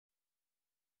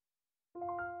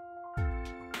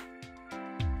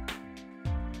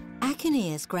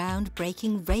ACCONEER's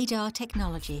groundbreaking radar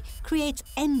technology creates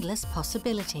endless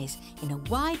possibilities in a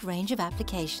wide range of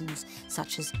applications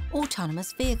such as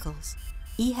autonomous vehicles,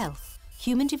 e-health,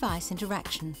 human-device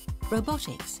interaction,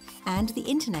 robotics and the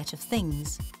Internet of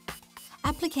Things.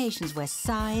 Applications where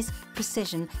size,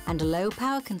 precision and low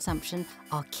power consumption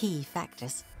are key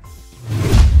factors.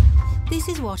 This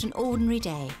is what an ordinary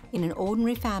day in an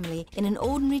ordinary family in an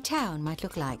ordinary town might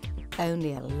look like,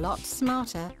 only a lot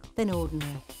smarter than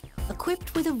ordinary.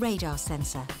 Equipped with a radar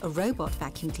sensor, a robot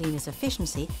vacuum cleaner's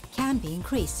efficiency can be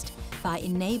increased by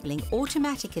enabling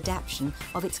automatic adaptation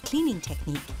of its cleaning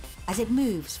technique as it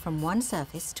moves from one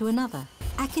surface to another.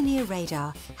 ACCONEER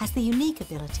radar has the unique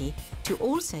ability to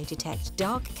also detect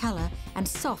dark colour and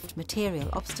soft material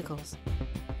obstacles.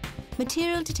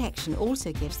 Material detection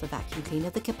also gives the vacuum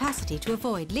cleaner the capacity to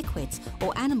avoid liquids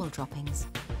or animal droppings.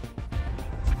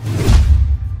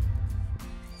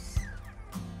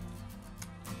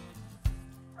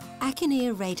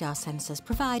 ACCONEER radar sensors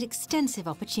provide extensive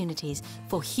opportunities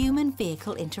for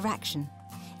human-vehicle interaction,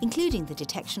 including the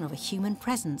detection of a human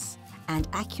presence and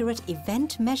accurate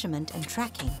event measurement and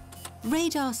tracking.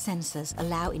 Radar sensors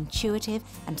allow intuitive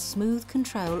and smooth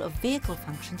control of vehicle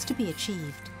functions to be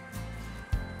achieved.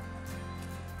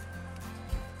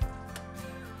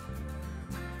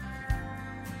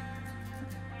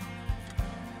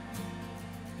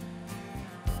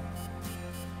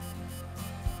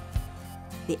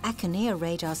 The ACCONEER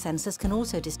radar sensors can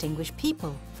also distinguish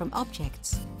people from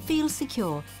objects. Feel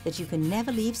secure that you can never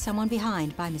leave someone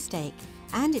behind by mistake,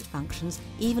 and it functions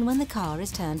even when the car is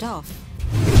turned off.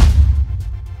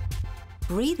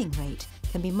 Breathing rate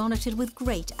can be monitored with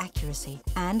great accuracy,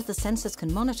 and the sensors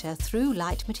can monitor through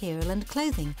light material and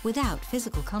clothing without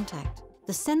physical contact.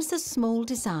 The sensor's small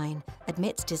design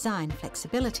admits design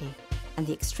flexibility, and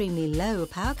the extremely low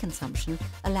power consumption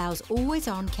allows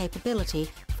always-on capability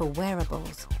for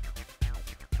wearables.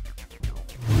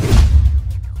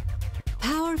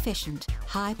 Power-efficient,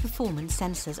 high-performance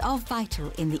sensors are vital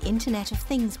in the Internet of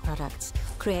Things products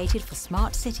created for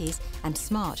smart cities and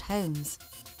smart homes.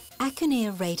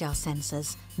 ACCONEER radar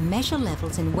sensors measure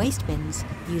levels in waste bins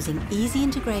using easy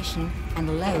integration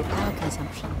and low power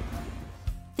consumption.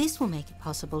 This will make it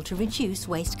possible to reduce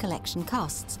waste collection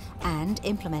costs and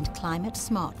implement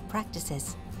climate-smart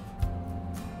practices.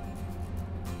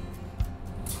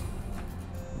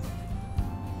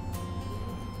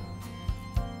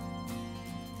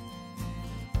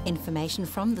 Information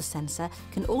from the sensor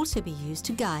can also be used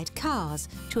to guide cars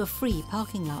to a free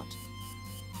parking lot.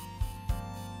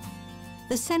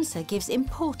 The sensor gives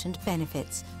important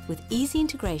benefits with easy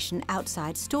integration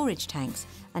outside storage tanks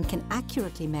and can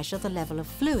accurately measure the level of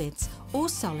fluids or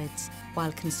solids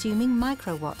while consuming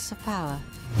microwatts of power.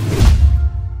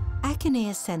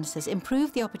 ACCONEER sensors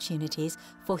improve the opportunities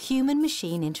for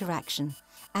human-machine interaction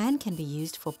and can be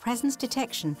used for presence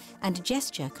detection and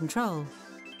gesture control.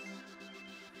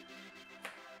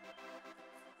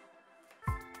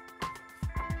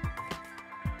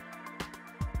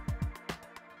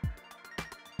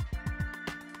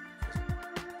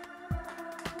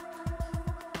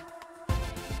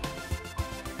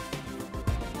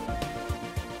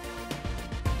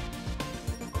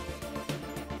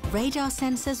 Radar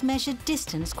sensors measure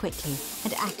distance quickly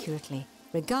and accurately,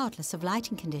 regardless of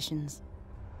lighting conditions.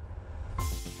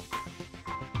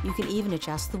 You can even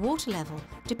adjust the water level,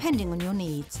 depending on your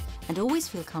needs, and always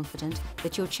feel confident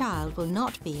that your child will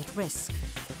not be at risk.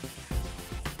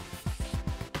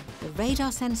 The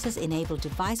radar sensors enable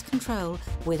device control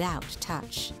without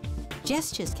touch.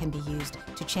 Gestures can be used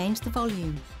to change the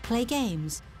volume, play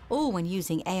games, or when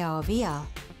using AR/VR.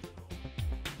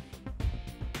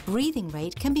 Breathing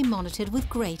rate can be monitored with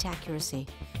great accuracy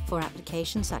for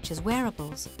applications such as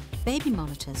wearables, baby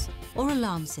monitors, or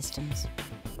alarm systems.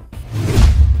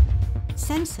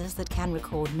 Sensors that can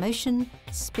record motion,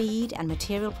 speed, and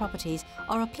material properties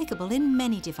are applicable in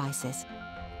many devices.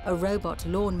 A robot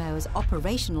lawnmower's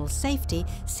operational safety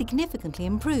significantly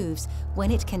improves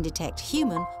when it can detect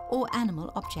human or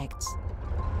animal objects.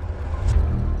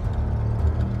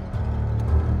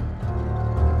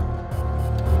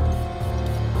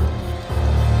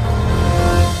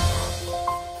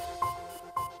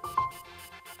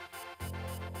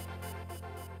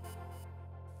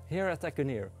 Here at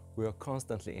ACCONEER, we are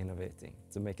constantly innovating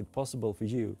to make it possible for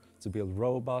you to build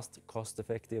robust,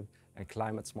 cost-effective and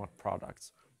climate-smart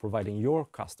products, providing your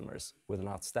customers with an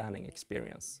outstanding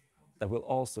experience that will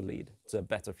also lead to a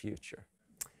better future.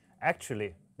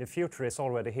 Actually, the future is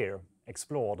already here.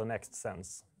 Explore the next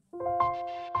sense.